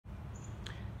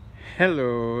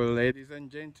Hello, ladies and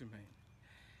gentlemen.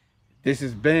 This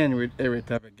is Ben with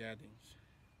Eritaba Gardens.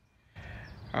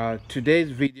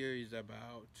 Today's video is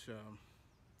about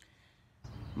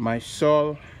my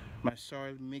soil, my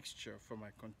soil mixture for my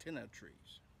container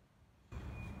trees.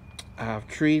 I have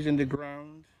trees in the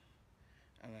ground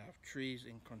and I have trees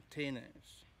in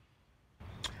containers.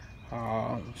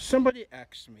 Somebody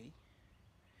asked me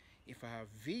if I have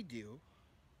video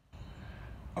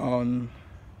on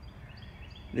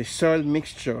the soil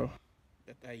mixture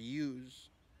that I use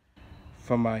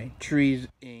for my trees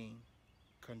in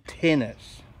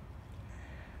containers,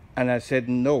 and I said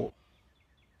no.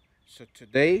 So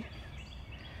today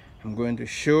I'm going to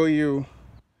show you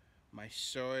my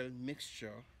soil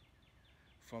mixture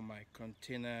for my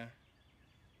container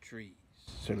trees.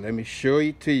 So let me show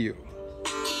it to you.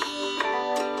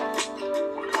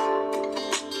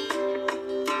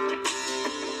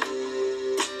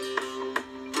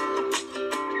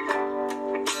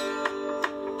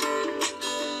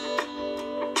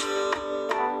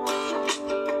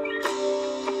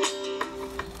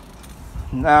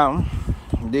 Now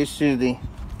this is the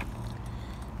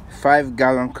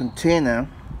 5-gallon container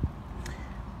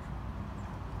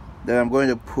that I'm going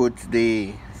to put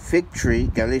the fig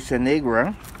tree, Galicia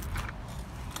nigra.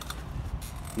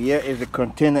 Here is the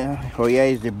container, or here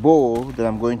is the bowl that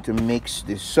I'm going to mix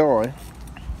the soil.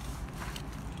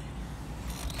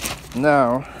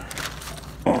 Now,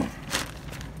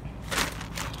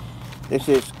 this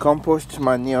is compost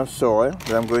manure soil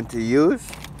that I'm going to use.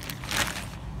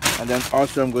 And then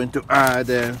also I'm going to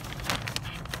add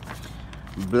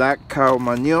black cow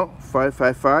manure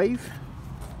 555.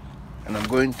 And I'm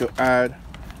going to add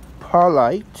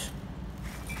perlite.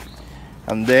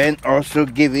 And then also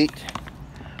give it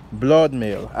blood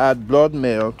meal. Add blood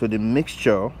meal to the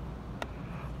mixture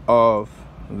of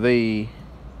the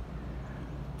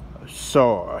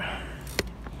soil.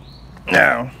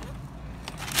 Now,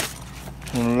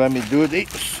 let me do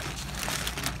this.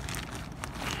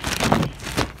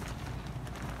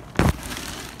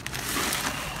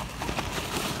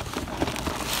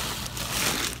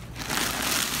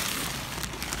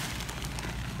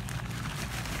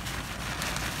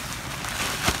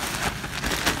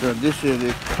 So this is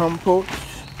the compost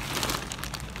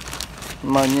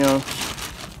manure.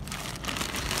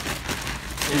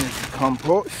 This is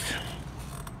compost.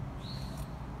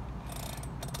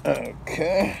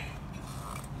 Okay.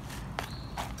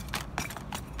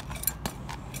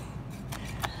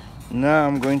 Now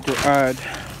I'm going to add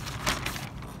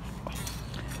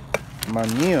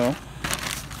manure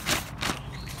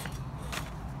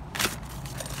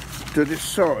to the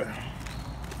soil.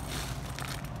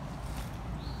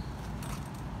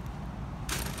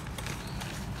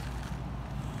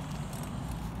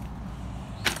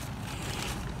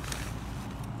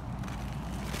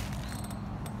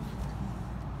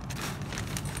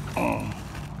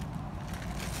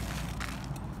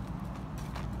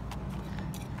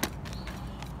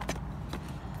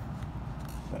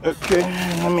 Okay,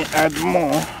 let me add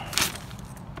more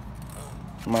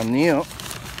manure.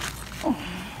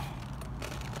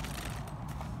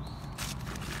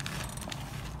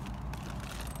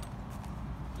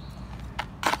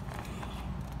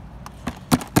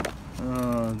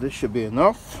 This should be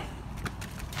enough.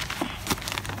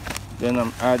 Then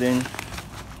I'm adding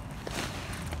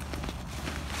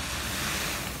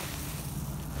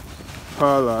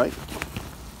perlite.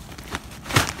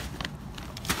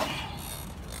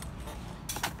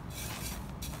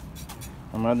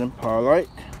 I'm adding perlite,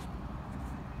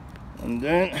 and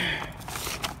then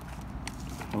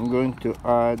I'm going to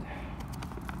add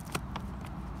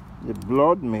the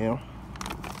blood meal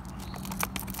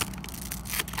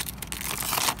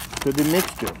to the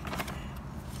mixture.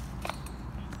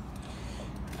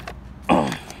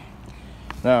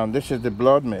 Now this is the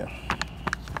blood meal.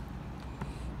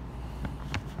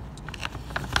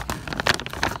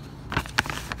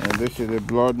 And this is the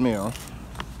blood meal.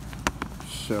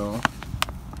 So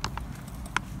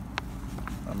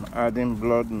I'm adding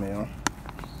blood meal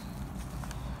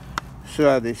so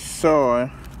that the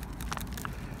soil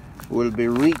will be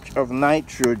rich of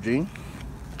nitrogen.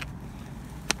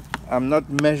 I'm not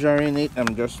measuring it,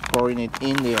 I'm just pouring it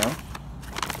in there.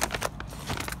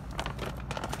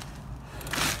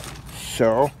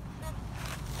 So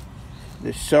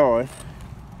the soil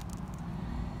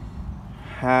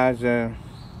has a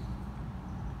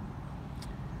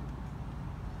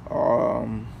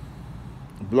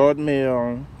blood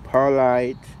meal,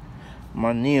 perlite,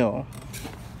 manure.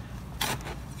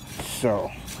 So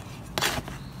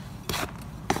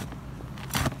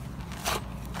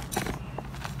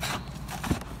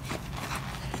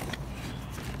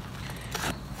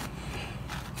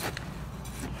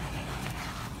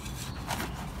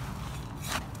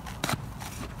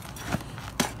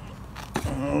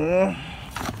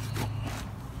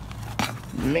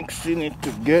mixing it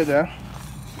together.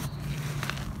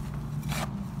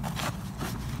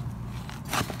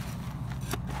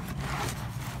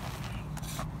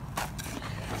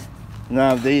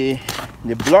 Now the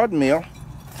blood meal,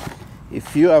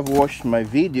 if you have watched my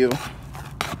video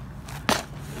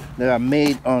that I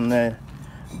made on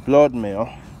blood meal,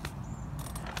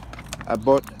 I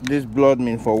bought this blood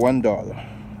meal for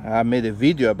 $1. I made a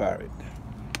video about it.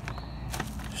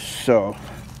 So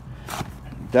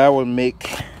that will make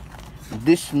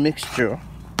this mixture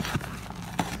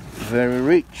very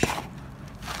rich,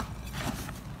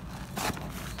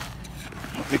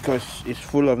 because it's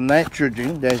full of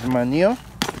nitrogen. There's manure,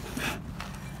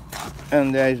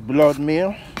 and there is blood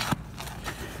meal,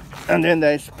 and then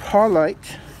there is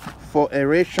perlite for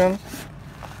aeration,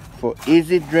 for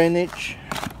easy drainage,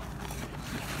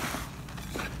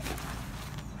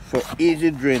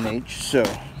 so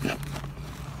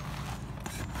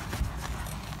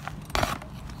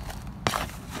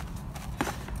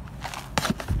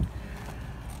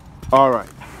all right.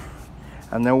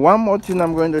 And then one more thing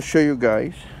I'm going to show you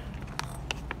guys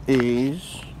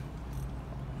is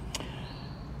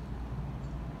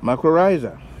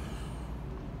mycorrhiza.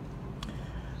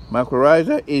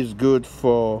 Mycorrhiza is good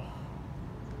for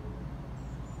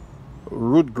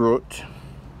root growth.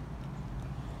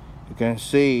 You can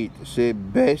say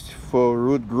best for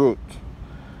root growth,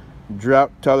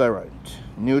 drought tolerant,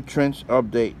 nutrients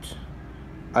update,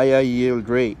 higher yield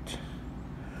rate.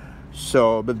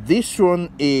 So, but this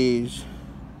one is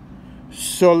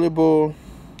soluble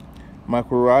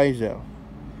mycorrhiza.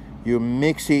 You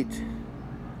mix it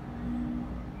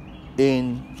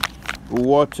in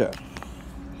water.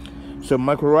 So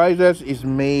mycorrhiza is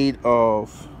made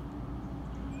of,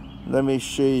 let me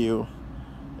show you,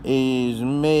 is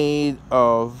made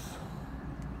of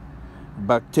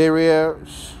bacteria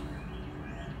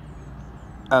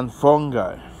and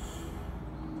fungi.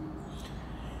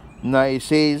 Now it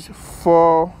says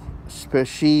 4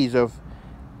 species of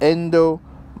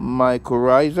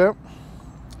endomycorrhiza,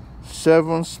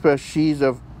 7 species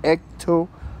of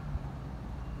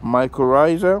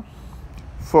ectomycorrhiza,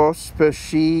 4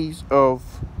 species of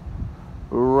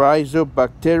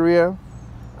rhizobacteria,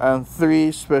 and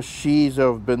 3 species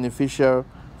of beneficial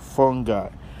fungi.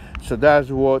 So that's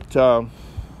what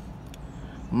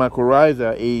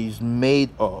mycorrhiza is made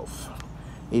of.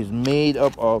 It's made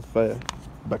up of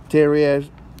bacteria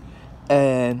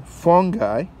and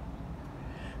fungi,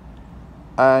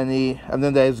 and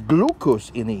then there's glucose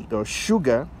in it, or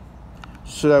sugar,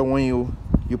 so that when you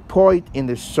pour it in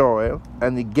the soil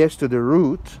and it gets to the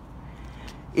root,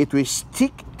 it will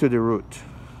stick to the root.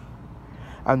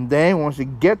 And then once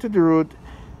it gets to the root,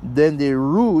 then the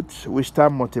roots will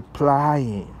start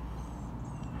multiplying.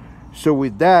 So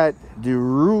with that, the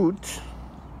root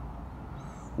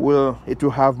will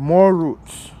have more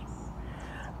roots,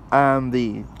 and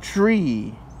the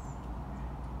tree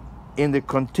in the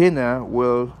container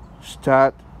will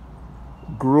start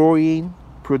growing,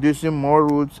 producing more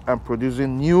roots and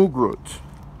producing new growth.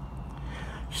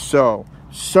 So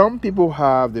some people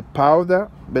have the powder,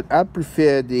 but I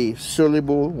prefer the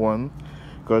soluble one,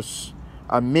 because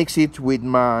I mix it with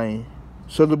my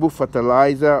soluble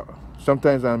fertilizer.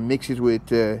 Sometimes I mix it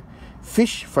with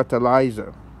fish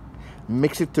fertilizer.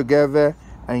 Mix it together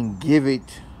and give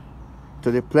it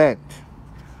to the plant.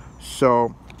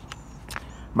 So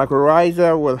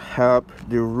mycorrhiza will help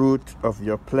the root of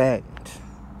your plant.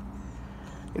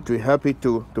 It will help it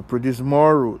to produce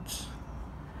more roots.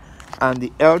 And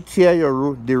the healthier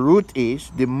the root is,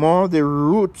 the more the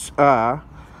roots are,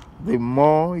 the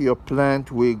more your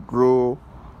plant will grow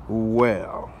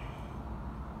well.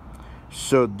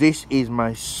 So this is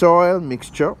my soil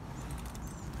mixture.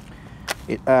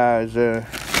 It has a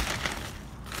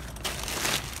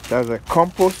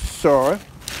compost soil.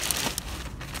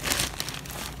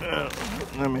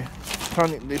 Let me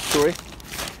turn it this way.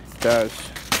 There's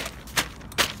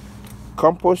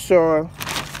compost soil,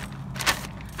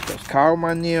 there's cow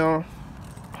manure,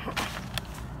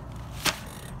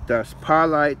 there's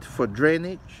perlite for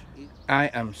drainage. I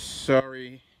am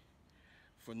sorry,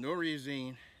 for no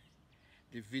reason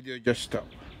the video just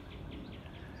stopped,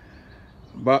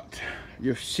 but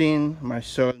you've seen my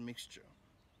soil mixture.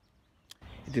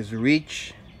 It is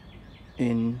rich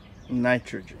in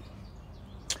nitrogen,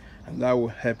 and that will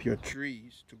help your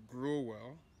trees to grow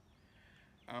well.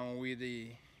 And with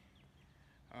the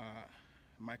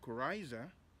mycorrhiza,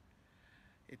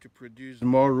 it will produce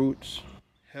more roots,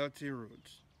 healthy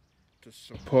roots, to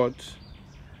support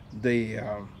the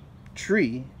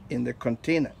tree in the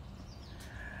container.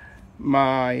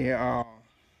 My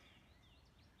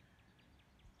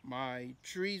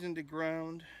trees in the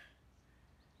ground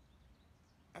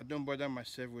I don't bother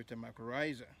myself with a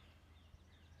mycorrhiza.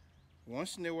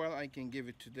 Once in a while I can give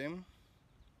it to them,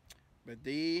 but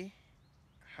they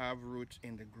have roots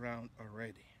in the ground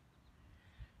already.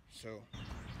 So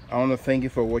I want to thank you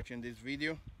for watching this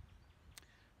video.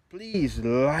 Please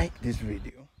like this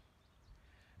video,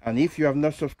 and if you have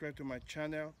not subscribed to my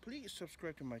channel, please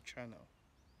subscribe to my channel.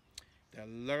 There are a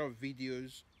lot of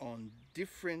videos on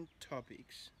different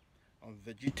topics, on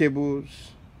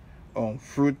vegetables, on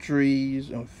fruit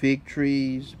trees, on fig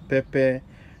trees, pepper,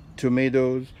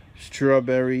 tomatoes,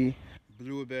 strawberry,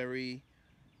 blueberry,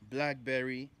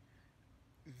 blackberry,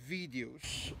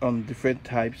 videos on different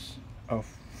types of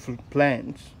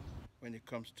plants when it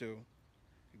comes to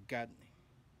gardening.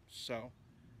 So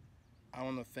I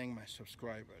want to thank my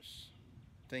subscribers.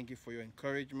 Thank you for your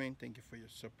encouragement. Thank you for your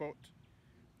support.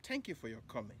 Thank you for your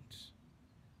comments.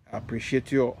 I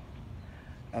appreciate you all.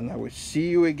 And I will see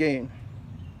you again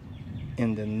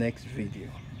in the next video.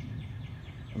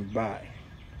 Bye.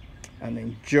 And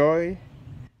enjoy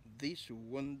this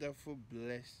wonderful,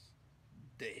 blessed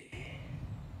day.